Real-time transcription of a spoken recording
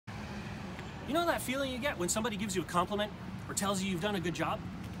You know that feeling you get when somebody gives you a compliment or tells you you've done a good job?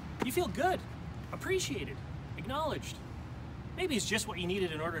 You feel good, appreciated, acknowledged. Maybe it's just what you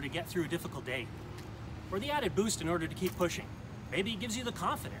needed in order to get through a difficult day, or the added boost in order to keep pushing. Maybe it gives you the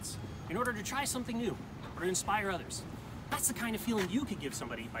confidence in order to try something new or to inspire others. That's the kind of feeling you could give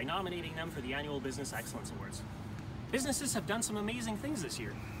somebody by nominating them for the annual Business Excellence Awards. Businesses have done some amazing things this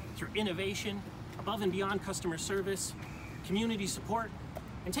year through innovation, above and beyond customer service, community support,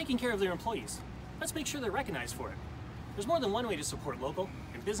 and taking care of their employees. Let's make sure they're recognized for it. There's more than one way to support local,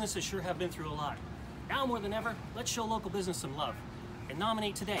 and businesses sure have been through a lot. Now more than ever, let's show local business some love and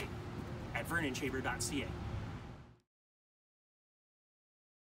nominate today at vernonchamber.ca.